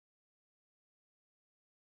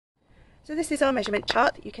So this is our measurement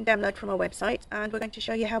chart that you can download from our website, and we're going to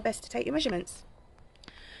show you how best to take your measurements.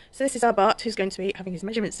 So this is our Bart, who's going to be having his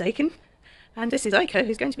measurements taken, and this is Aiko,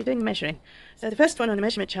 who's going to be doing the measuring. So the first one on the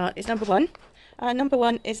measurement chart is number 1, and number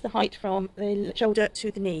 1 is the height from the shoulder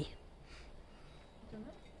to the knee.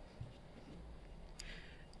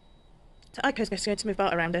 So Aiko's just going to move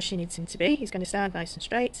Bart around as she needs him to be. He's going to stand nice and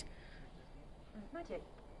straight.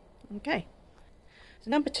 Okay. So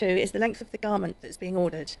number 2 is the length of the garment that's being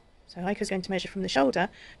ordered. So Aiko's going to measure from the shoulder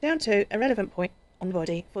down to a relevant point on the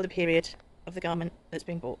body for the period of the garment that's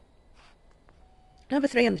being bought. Number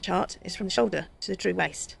 3 on the chart is from the shoulder to the true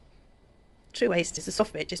waist. True waist is the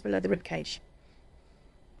soft bit just below the rib cage.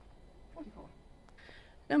 44.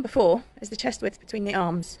 Number 4 is the chest width between the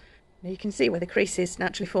arms. Now you can see where the crease is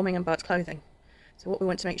naturally forming on Bart's clothing. So what we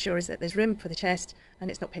want to make sure is that there's room for the chest and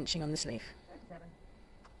it's not pinching on the sleeve. 37.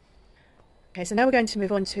 Okay, so now we're going to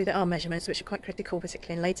move on to the arm measurements, which are quite critical,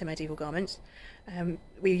 particularly in later medieval garments.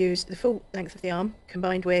 We use the full length of the arm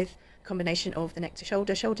combined with a combination of the neck to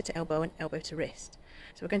shoulder, shoulder to elbow and elbow to wrist.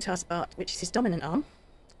 So we're going to ask Bart which is his dominant arm,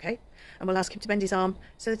 okay, and we'll ask him to bend his arm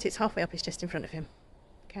so that it's halfway up his chest in front of him.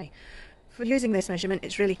 Okay, for using this measurement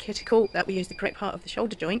it's really critical that we use the correct part of the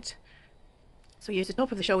shoulder joint. So we use the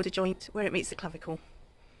top of the shoulder joint where it meets the clavicle.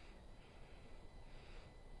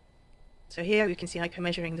 So here you can see Aiko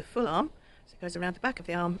measuring the full arm. So it goes around the back of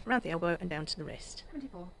the arm, around the elbow and down to the wrist.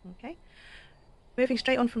 24. Okay. Moving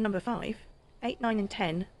straight on from number 5, 8, 9 and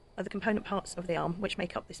 10 are the component parts of the arm which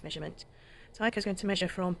make up this measurement. So Aiko's going to measure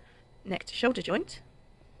from neck to shoulder joint.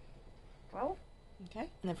 12. Okay.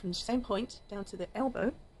 And then from the same point down to the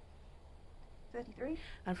elbow. 33.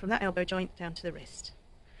 And from that elbow joint down to the wrist.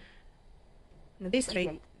 Now these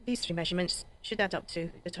three measurements should add up to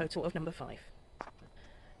the total of number 5.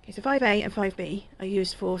 Okay, so 5A and 5B are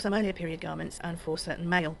used for some earlier period garments and for certain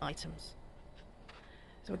male items.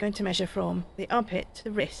 So we're going to measure from the armpit to the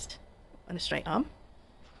wrist on a straight arm.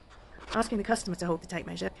 Asking the customer to hold the tape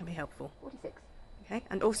measure can be helpful. 46. Okay,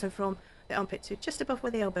 and also from the armpit to just above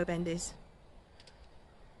where the elbow bend is.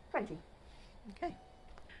 20. Okay.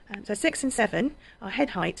 So 6 and 7 are head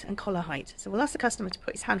height and collar height. So we'll ask the customer to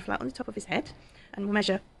put his hand flat on the top of his head and we'll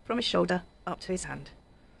measure from his shoulder up to his hand.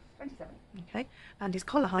 27. Okay, and his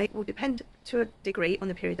collar height will depend to a degree on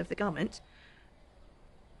the period of the garment,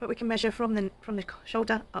 but we can measure from the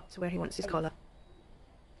shoulder up to where he wants his collar.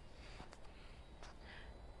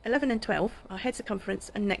 11 and 12 are head circumference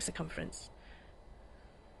and neck circumference.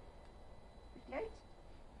 58.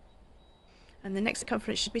 And the neck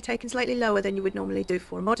circumference should be taken slightly lower than you would normally do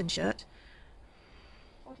for a modern shirt.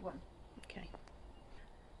 41. Okay.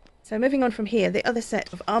 So moving on from here, the other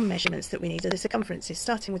set of arm measurements that we need are the circumferences,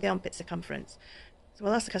 starting with the armpit circumference. So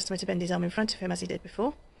we'll ask the customer to bend his arm in front of him as he did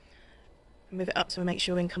before. And move it up so we make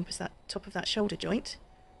sure we encompass that top of that shoulder joint.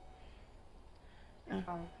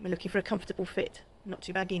 We're looking for a comfortable fit, not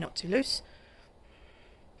too baggy, not too loose,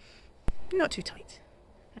 not too tight.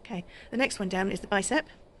 Okay, the next one down is the bicep.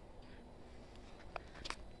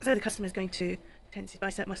 So the customer is going to tense his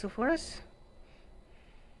bicep muscle for us.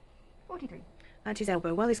 43. And his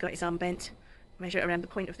elbow. While he's got his arm bent, measure it around the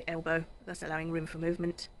point of the elbow, thus allowing room for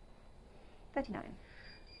movement. 39.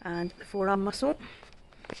 And the forearm muscle.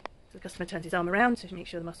 So the customer turns his arm around to make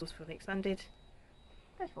sure the muscle's fully expanded.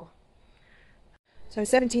 34. So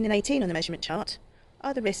 17 and 18 on the measurement chart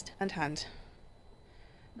are the wrist and hand.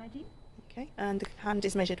 19. Okay, and the hand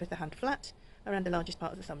is measured with the hand flat around the largest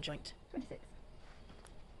part of the thumb joint. 26.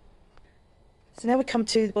 So now we come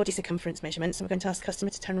to the body circumference measurements, and we're going to ask the customer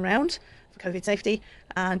to turn around for COVID safety,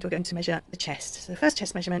 and we're going to measure the chest. So the first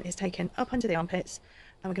chest measurement is taken up under the armpits,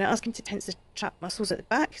 and we're going to ask him to tense the trap muscles at the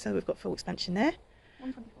back, so we've got full expansion there.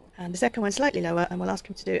 124. And the second one slightly lower, and we'll ask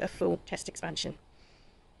him to do a full chest expansion.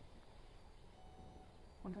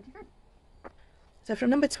 123. So from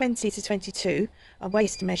number 20 to 22 are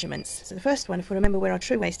waist measurements. So the first one, if we remember where our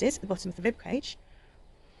true waist is, at the bottom of the rib cage.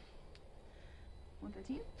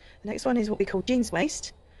 113. The next one is what we call jeans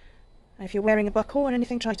waist. And if you're wearing a buckle or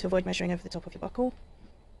anything, try to avoid measuring over the top of your buckle.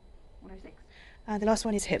 106. And the last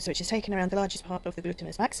one is hips, which is taken around the largest part of the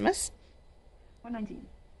gluteus maximus. 119.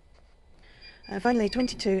 And finally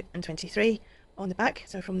 22 and 23 on the back,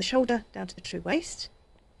 so from the shoulder down to the true waist.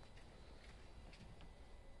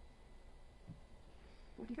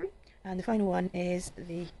 43. And the final one is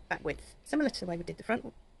the back width. Similar to the way we did the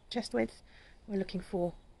front chest width, we're looking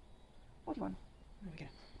for 41. There we go.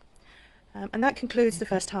 And that concludes the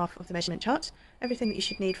first half of the measurement chart, everything that you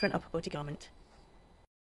should need for an upper body garment.